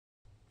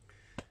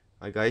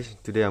Hi guys,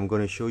 today I'm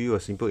going to show you a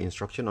simple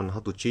instruction on how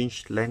to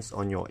change lens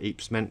on your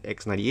Apesman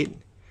X98.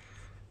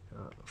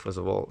 First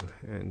of all,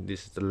 and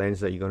this is the lens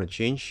that you're going to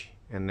change,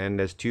 and then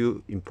there's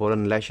two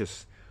important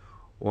lashes.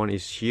 One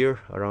is here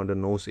around the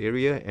nose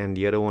area, and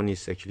the other one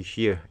is actually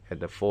here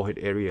at the forehead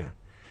area.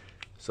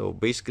 So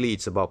basically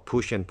it's about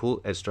push and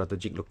pull at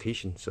strategic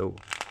location. So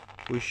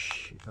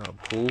push,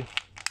 pull,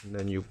 and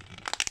then you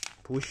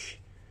push,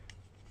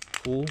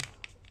 pull,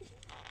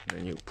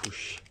 then you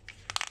push.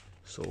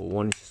 So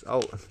one is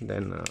out,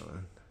 then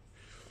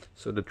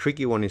so the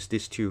tricky one is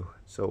this too.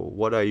 So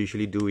what I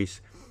usually do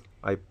is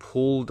I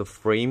pull the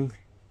frame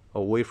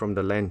away from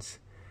the lens,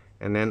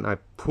 and then I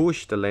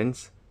push the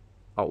lens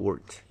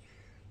outward.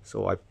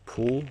 So I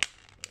pull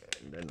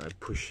and then I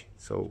push,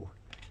 so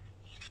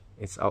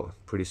it's out.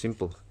 Pretty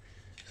simple.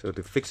 So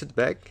to fix it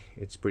back,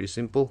 it's pretty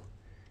simple.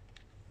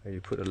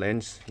 You put a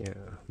lens,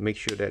 make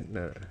sure that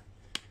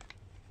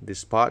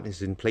this part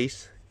is in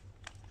place,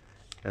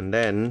 and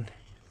then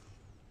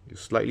you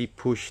slightly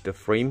push the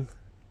frame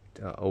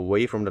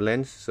away from the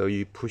lens, so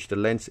you push the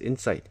lens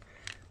inside.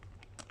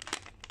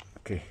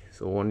 Okay,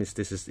 so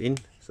this is in,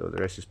 so the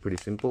rest is pretty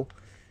simple.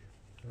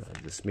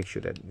 Just make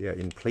sure that they are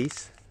in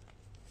place.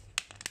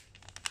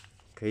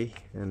 Okay,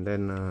 and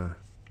then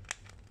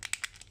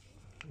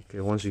okay,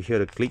 once you hear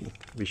the click,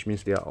 which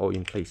means they are all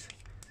in place,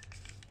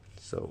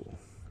 so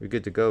we're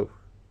good to go.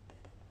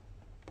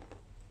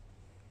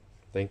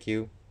 Thank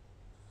you.